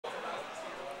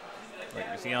Like,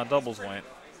 you see how doubles went.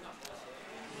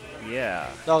 Yeah.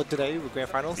 No, today with Grand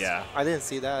Finals? Yeah. I didn't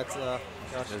see that.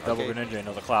 Gosh, There's double okay. Greninja and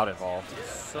there's a cloud involved.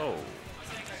 So,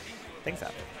 things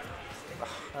happen.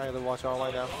 I have to watch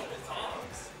online now.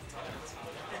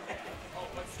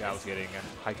 Yeah, I was getting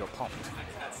hydro pumped.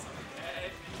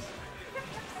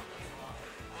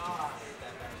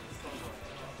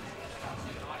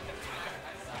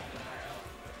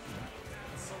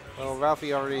 Well,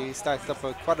 Ralphie already stacked up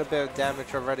with quite a bit of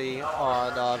damage already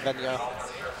on Venia.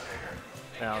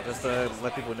 Now, just to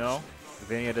let people know,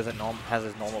 Venia doesn't has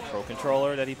his normal Pro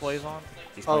controller that he plays on.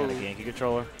 He's playing on a Genki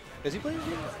controller. Is he playing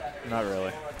Venia? Not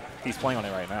really. He's playing on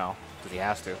it right now because he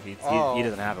has to. He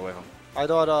doesn't have it with him. I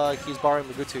thought he's borrowing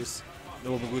Magutu's.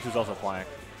 No, Magutu's also playing.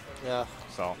 Yeah.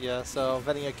 So. Yeah, so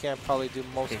Venia can't probably do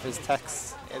most of his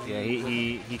techs. Yeah,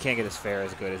 he can't get his fair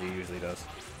as good as he usually does.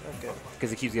 Okay. Because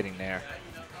he keeps getting Nair.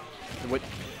 Which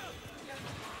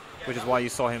is why you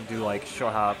saw him do like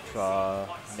short hop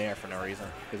Nair for no reason.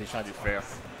 Because he's trying to do fair.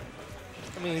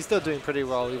 I mean, he's still doing pretty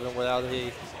well even without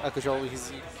a controller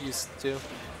he's used to.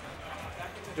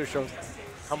 Just shows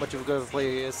how much of a good player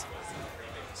he is.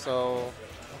 So.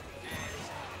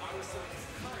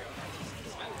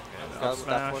 Up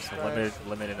smash, limit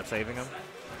ended up saving him.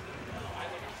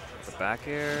 The back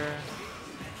air.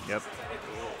 Yep.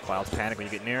 Clouds panic when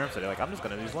you get near him, so they're like, I'm just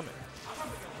going to use limit.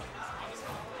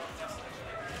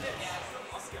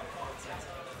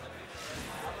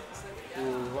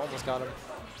 Ooh, almost got him.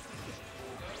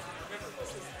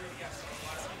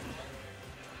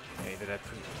 Yeah, he did that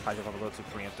hydro pump a little too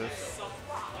preemptive.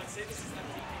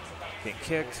 Getting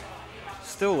kicked.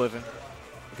 Still living.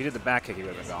 If he did the back kick, he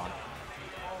would have been gone.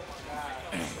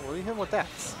 What do you hit with that?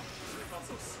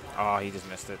 Oh, he just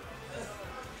missed it.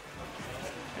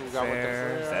 Ooh, got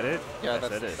Fair. Is that it? Yeah, yes,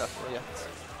 that's it is. Definitely, yeah.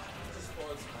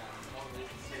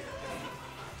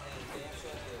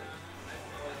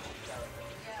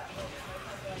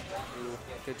 Ooh,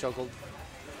 get juggled.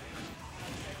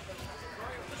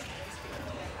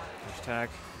 Attack.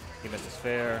 He missed his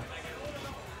fair.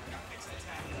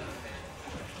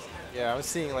 Yeah, I'm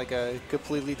seeing like a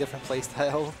completely different play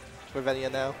style for Venia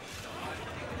now.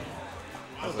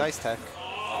 Oh, nice tech.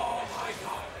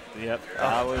 Yep,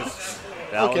 that was.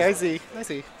 Okay, I see. I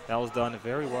see. That was done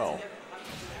very well.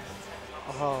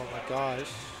 Oh my gosh.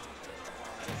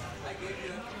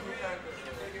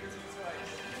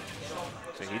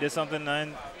 So he did something,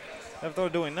 and after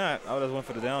doing that, I would have went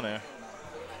for the down air.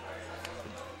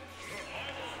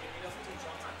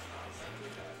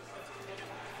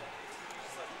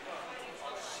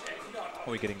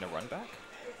 Are we getting the run back?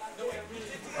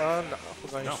 No,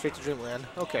 we're going straight to Dreamland.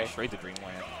 Okay. Straight to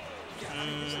Dreamland.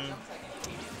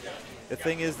 The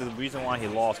thing is, the reason why he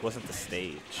lost wasn't the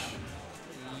stage.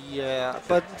 Yeah,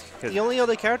 but the only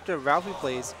other character Ralphie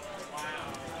plays.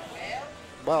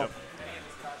 Well. Yep.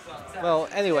 Well,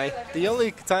 anyway, the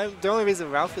only reason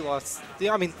Ralphie lost, the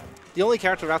only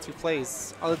character Ralphie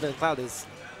plays other than Cloud is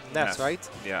Ness, right?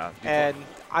 Yeah. And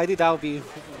I think that would be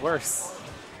worse,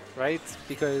 right?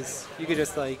 Because you could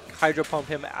just like hydro pump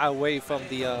him away from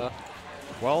the.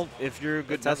 Well, if you're a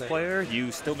good Ness player,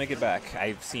 you still make it back.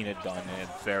 I've seen it done, and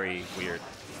it's very weird.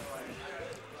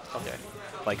 Okay.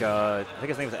 Like, I think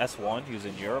his name is S1. He was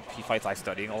in Europe. He fights Ice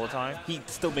Studying all the time. He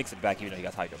still makes it back even though he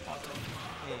got hydro pumped.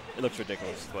 It looks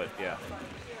ridiculous, but yeah.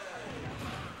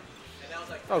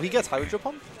 Oh, he gets hydro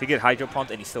pumped? He get hydro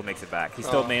pumped and he still makes it back. He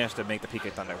still managed to make the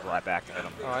Pika Thunder right back to hit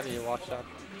him. Oh, I need to watch that.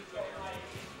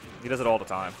 He does it all the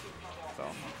time. So.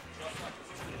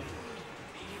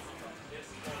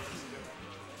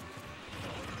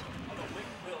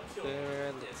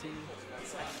 There, let's see.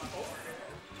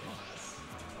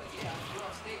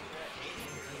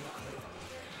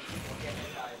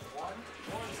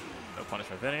 No punish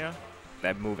for Venia.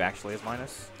 That move actually is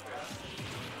minus.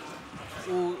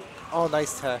 Ooh, oh,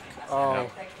 nice tech. Oh,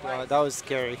 yep. God, that was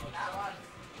scary.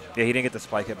 Yeah, he didn't get the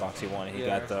spike hitbox he wanted. He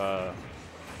got the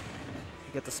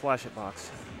splash hitbox.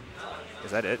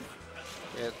 Is that it?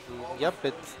 Yep,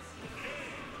 it.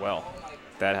 Well,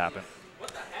 that happened.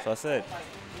 So that's it.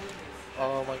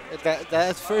 Oh my!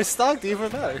 That first stock didn't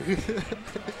even matter.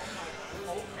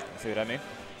 See what I mean?